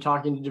often from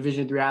talking to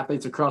Division III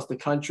athletes across the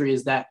country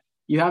is that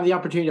you have the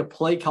opportunity to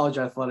play college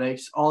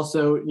athletics,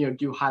 also,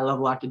 do high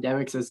level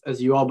academics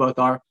as you all both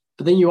are.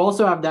 But then you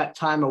also have that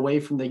time away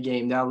from the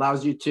game that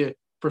allows you to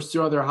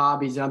pursue other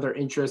hobbies and other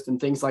interests and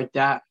things like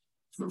that.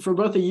 For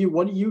both of you,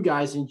 what do you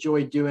guys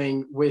enjoy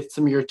doing with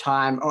some of your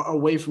time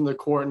away from the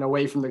court and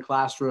away from the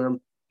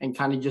classroom, and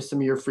kind of just some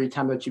of your free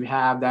time that you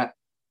have that,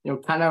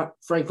 kind of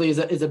frankly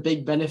is a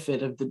big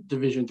benefit of the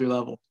Division III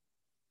level?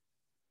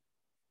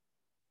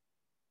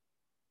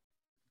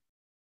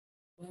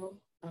 Well,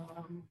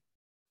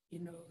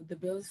 the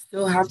bills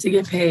still have to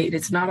get paid.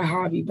 It's not a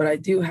hobby, but I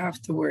do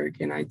have to work,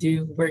 and I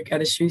do work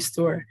at a shoe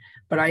store.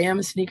 But I am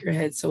a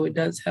sneakerhead, so it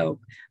does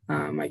help.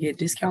 I get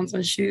discounts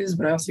on shoes,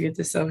 but I also get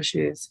to sell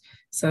shoes.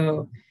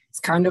 So it's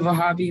kind of a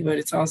hobby, but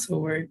it's also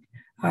work.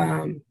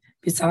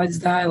 Besides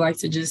that, I like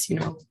to just,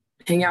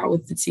 hang out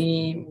with the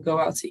team, go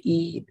out to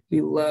eat.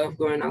 We love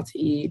going out to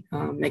eat,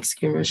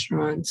 Mexican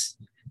restaurants,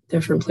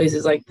 different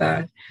places like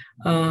that.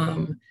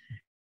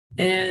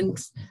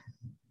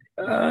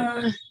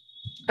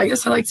 I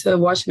guess I like to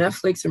watch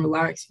Netflix and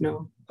relax,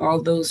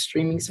 all those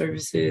streaming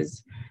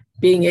services.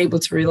 Being able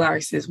to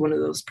relax is one of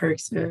those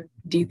perks of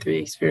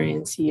D3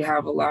 experience. You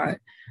have a lot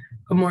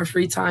of more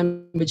free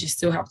time, but you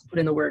still have to put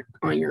in the work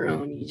on your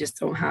own. You just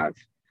don't have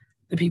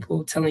the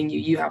people telling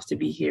you have to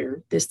be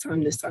here this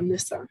time, this time,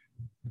 this time.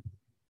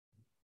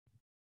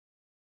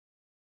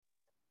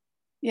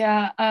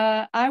 Yeah,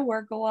 I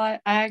work a lot.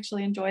 I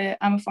actually enjoy it.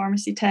 I'm a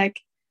pharmacy tech.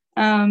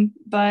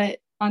 But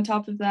on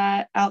top of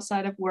that,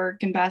 outside of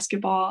work and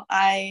basketball,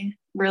 I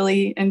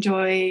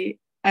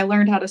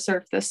learned how to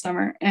surf this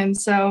summer. And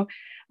so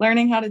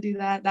learning how to do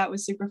that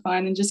was super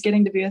fun, and just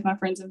getting to be with my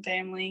friends and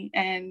family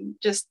and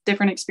just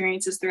different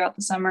experiences throughout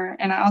the summer.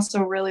 And I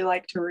also really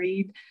like to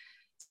read.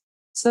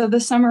 So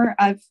this summer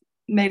I've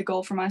made a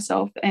goal for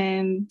myself,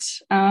 and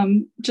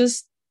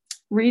just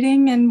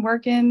reading and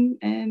working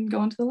and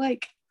going to the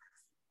lake.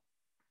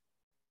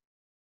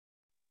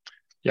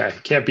 Yeah,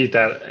 can't beat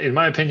that. In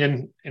my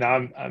opinion,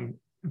 I'm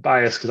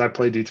biased because I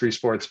play D3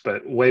 sports,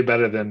 but way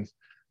better than,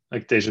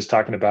 like Deja's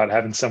talking about,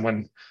 having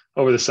someone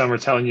over the summer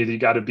telling you that you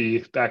got to be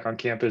back on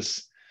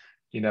campus,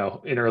 in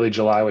early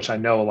July, which I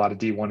know a lot of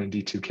D1 and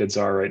D2 kids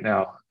are right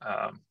now.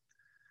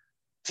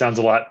 Sounds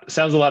a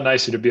lot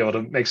nicer to be able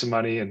to make some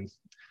money and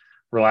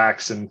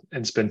relax and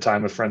spend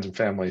time with friends and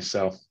family.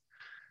 So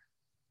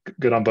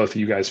good on both of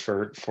you guys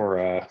for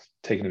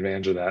taking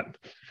advantage of that.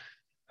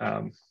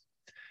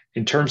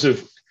 In terms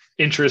of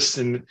interests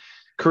and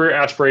career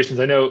aspirations,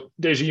 I know,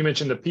 Deja, you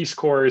mentioned the Peace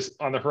Corps is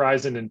on the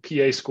horizon and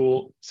PA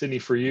school. Sydney,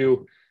 for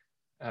you,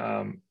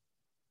 any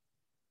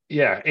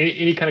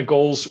kind of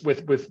goals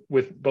with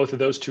both of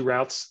those two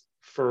routes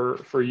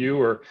for you,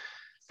 or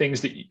things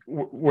that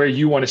where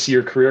you want to see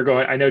your career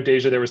going? I know,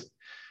 Deja, there was,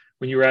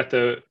 when you were at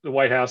the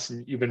White House,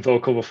 and you've been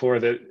vocal before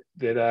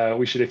that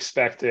we should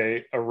expect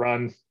a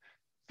run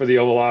for the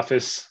Oval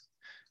Office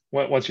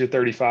once you're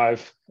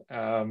 35.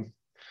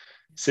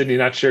 Sydney,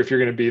 not sure if you're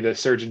going to be the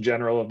Surgeon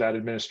General of that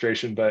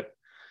administration, but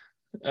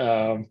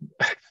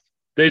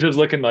Deja's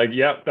looking like,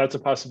 yep, that's a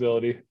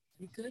possibility.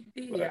 It could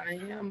be. I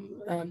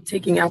am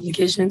taking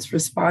applications for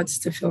spots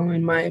to fill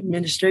in my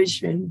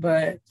administration,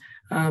 but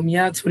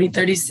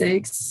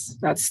 2036,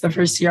 that's the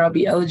first year I'll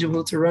be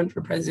eligible to run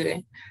for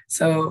president.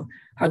 So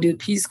I'll do the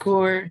Peace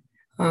Corps,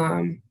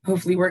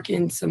 hopefully work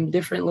in some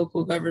different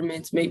local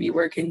governments, maybe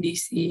work in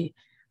DC,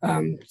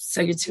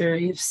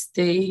 Secretary of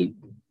State,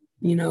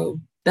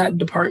 that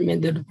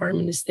department, the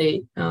Department of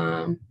State,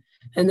 and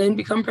then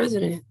become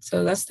president.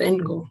 So that's the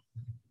end goal.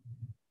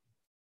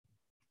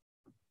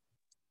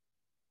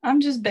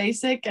 I'm just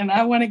basic, and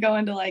I want to go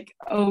into like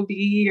OB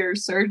or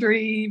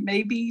surgery,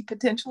 maybe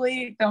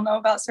potentially. Don't know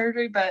about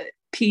surgery, but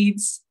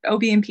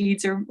OB and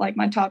peds are like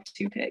my top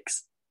two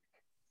picks.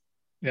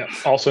 Yeah,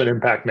 also an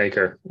impact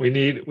maker. We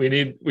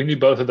need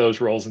both of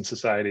those roles in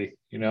society,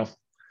 So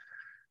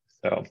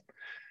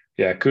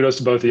yeah, kudos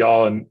to both of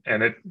y'all, and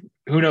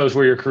who knows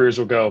where your careers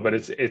will go, but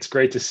it's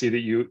great to see that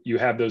you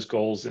have those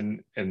goals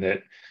and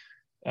that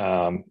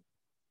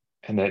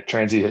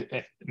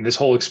Transy, this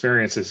whole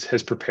experience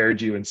has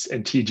prepared you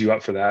and teed you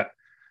up for that.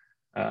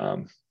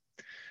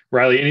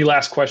 Riley, any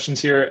last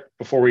questions here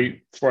before I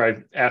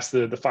ask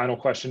the final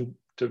question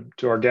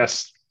to our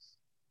guests?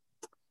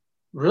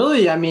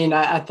 Really, I mean,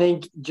 I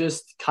think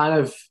just kind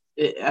of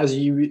as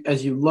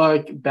you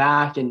look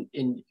back and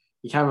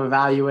you kind of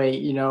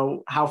evaluate,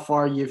 how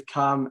far you've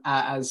come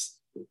as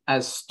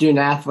student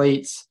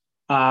athletes,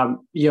 this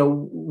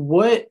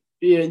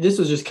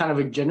was just kind of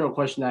a general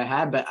question I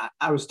had, but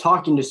I was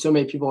talking to so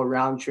many people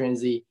around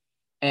Transy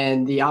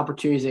and the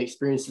opportunities and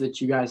experiences that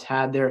you guys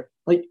had there.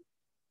 Like,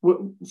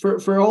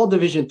 for all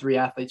Division III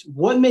athletes,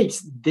 what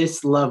makes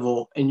this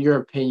level, in your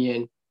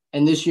opinion,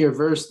 and this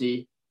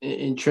university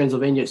in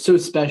Transylvania so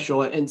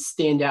special and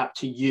stand out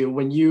to you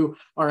when you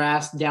are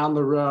asked down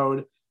the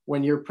road,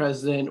 when you're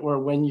president or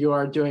when you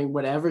are doing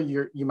whatever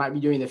you might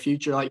be doing in the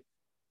future? Like,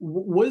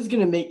 what is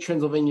going to make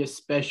Transylvania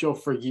special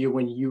for you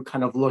when you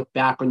kind of look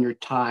back on your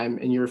time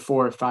in your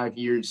 4 or 5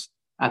 years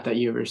at that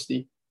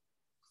university?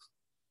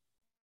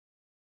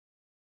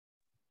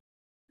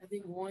 I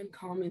think one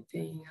common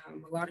thing,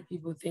 a lot of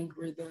people think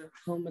we're the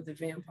home of the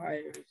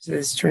vampires,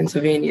 as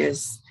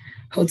Transylvania's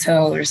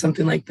hotel or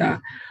something like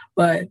that.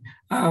 But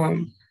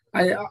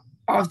I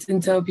often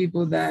tell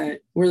people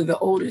that we're the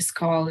oldest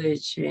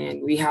college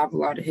and we have a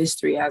lot of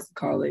history as a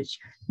college.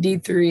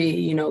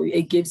 D3, you know,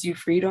 it gives you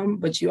freedom,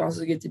 but you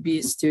also get to be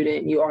a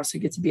student. You also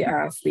get to be an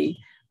athlete.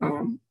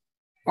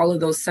 All of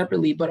those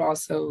separately, but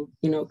also,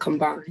 you know,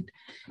 combined.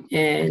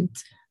 And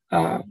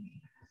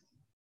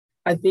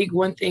I think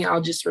one thing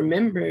I'll just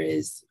remember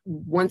is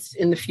once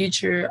in the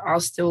future, I'll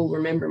still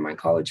remember my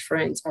college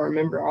friends. I'll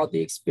remember all the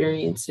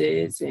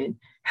experiences and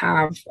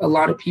have a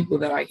lot of people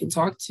that I can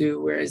talk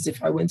to. Whereas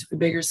if I went to a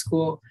bigger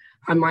school,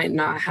 I might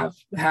not have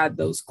had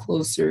those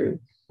closer,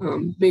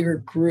 bigger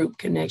group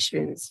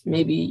connections,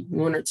 maybe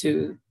one or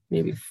two,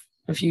 maybe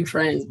a few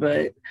friends.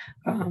 But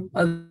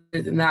other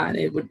than that,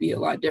 it would be a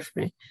lot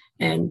different.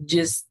 And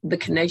just the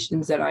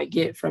connections that I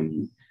get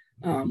from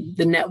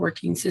the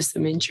networking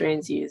system in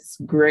Transy is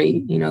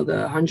great. You know,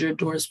 the 100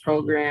 Doors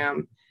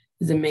program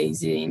is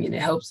amazing, and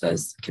it helps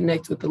us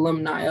connect with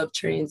alumni of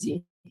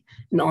Transy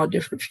in all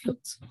different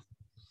fields.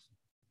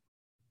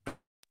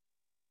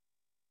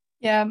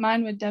 Yeah,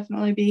 mine would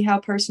definitely be how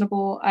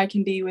personable I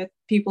can be with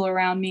people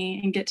around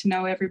me and get to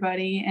know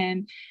everybody,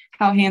 and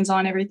how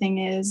hands-on everything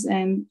is,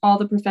 and all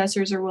the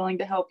professors are willing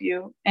to help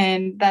you.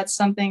 And that's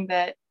something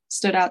that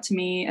stood out to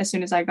me as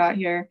soon as I got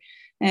here.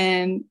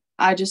 And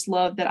I just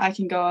love that I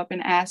can go up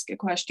and ask a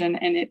question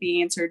and it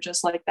be answered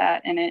just like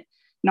that, and it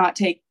not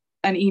take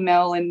an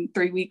email and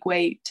 3-week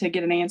wait to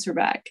get an answer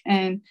back.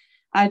 And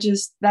I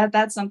just,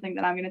 that's something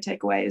that I'm going to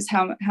take away, is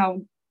how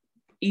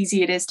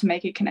easy it is to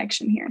make a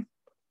connection here.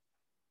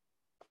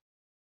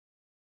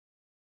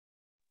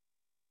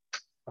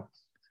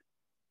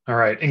 All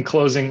right. In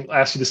closing,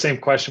 I'll ask you the same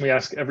question we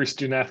ask every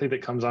student athlete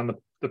that comes on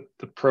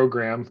the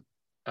program.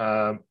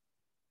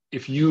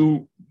 If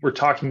you were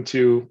talking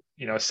to,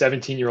 you know, a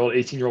 17-year-old,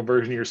 18-year-old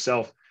version of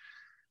yourself,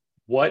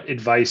 what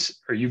advice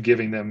are you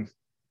giving them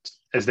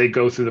as they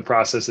go through the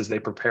process, as they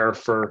prepare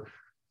for,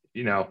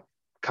 you know,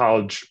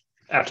 college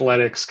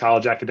athletics,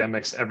 college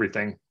academics,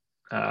 everything?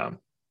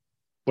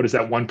 What is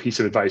that one piece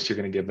of advice you're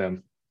going to give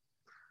them?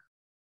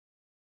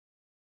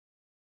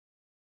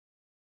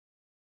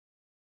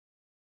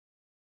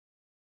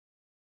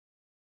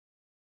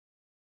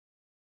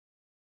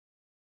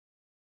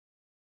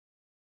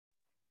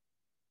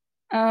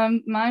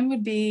 Mine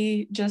would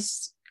be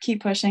just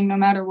keep pushing no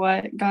matter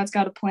what. God's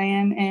got a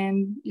plan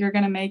and you're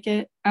going to make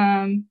it.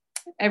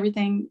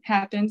 Everything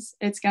happens.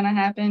 It's going to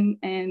happen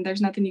and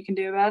there's nothing you can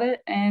do about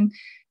it, and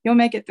you'll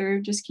make it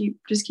through. Just keep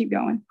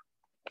going.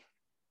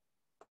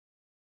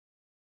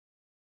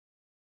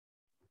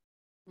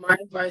 My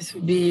advice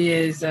would be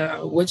is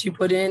what you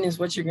put in is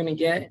what you're going to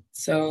get.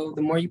 So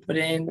the more you put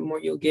in, the more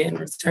you'll get in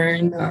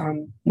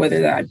return,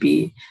 whether that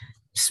be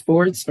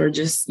sports or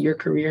just your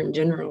career in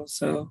general.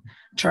 So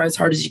try as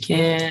hard as you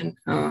can,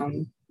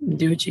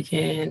 do what you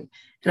can.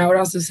 And I would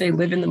also say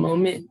live in the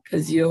moment,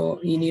 because you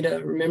need to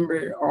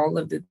remember all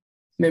of the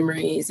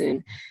memories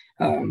and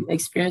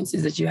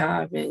experiences that you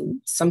have,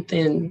 and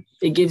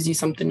it gives you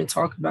something to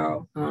talk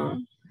about.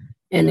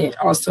 And it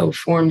also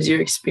forms your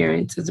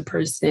experience as a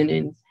person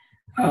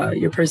and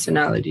your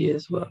personality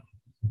as well.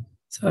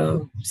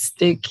 So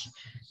stick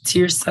to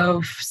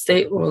yourself,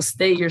 stay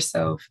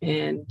yourself,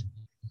 and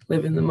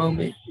live in the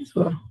moment as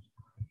well.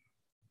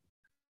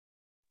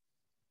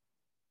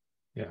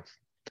 Yeah.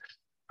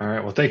 All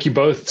right. Well, thank you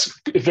both.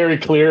 It's very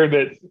clear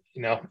that,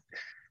 you know,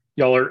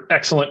 y'all are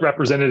excellent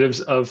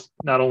representatives of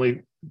not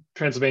only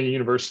Transylvania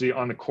University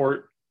on the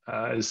court,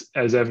 as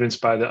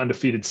evidenced by the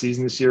undefeated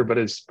season this year, but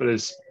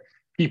as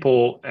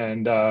people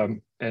and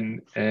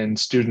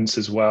students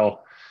as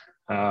well.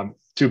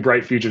 Two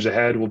bright futures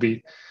ahead will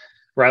be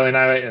Riley and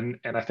I,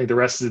 and I think the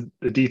rest of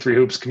the D3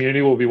 Hoops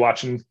community will be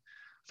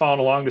following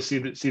along to see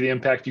the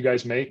impact you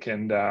guys make.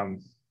 And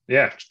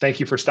yeah,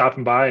 thank you for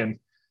stopping by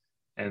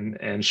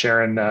and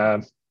sharing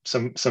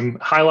some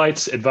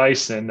highlights,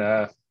 advice, and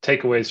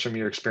takeaways from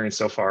your experience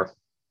so far.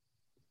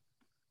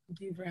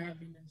 Thank you for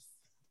having us.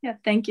 Yeah,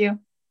 thank you.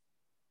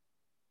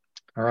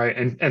 All right,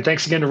 and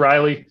thanks again to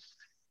Riley.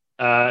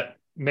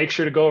 Make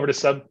sure to go over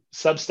to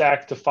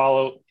Substack to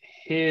follow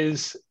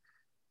his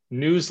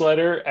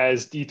newsletter,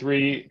 as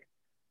D3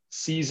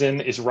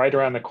 season is right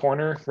around the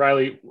corner.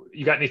 Riley,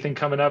 you got anything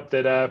coming up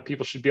that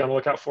people should be on the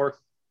lookout for?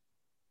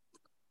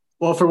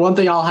 Well, for one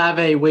thing, I'll have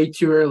a way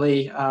too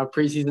early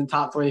preseason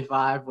top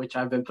 25, which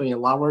I've been putting a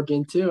lot of work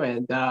into.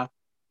 And yeah,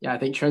 I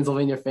think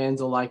Transylvania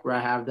fans will like where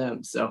I have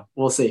them. So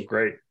we'll see.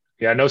 Great.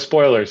 Yeah, no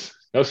spoilers.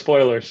 No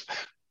spoilers.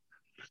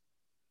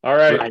 All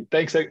right.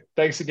 Thanks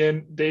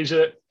again,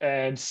 Deja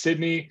and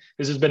Sydney.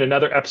 This has been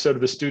another episode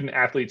of the Student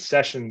Athlete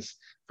Sessions.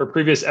 For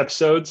previous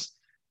episodes,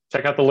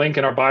 check out the link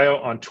in our bio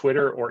on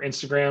Twitter or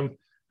Instagram.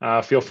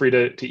 Feel free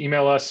to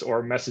email us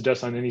or message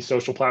us on any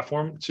social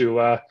platform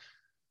to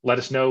let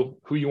us know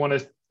who you want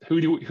to who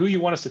you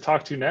want us to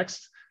talk to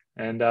next,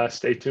 and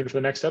stay tuned for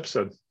the next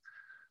episode.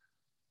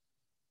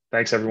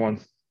 Thanks, everyone.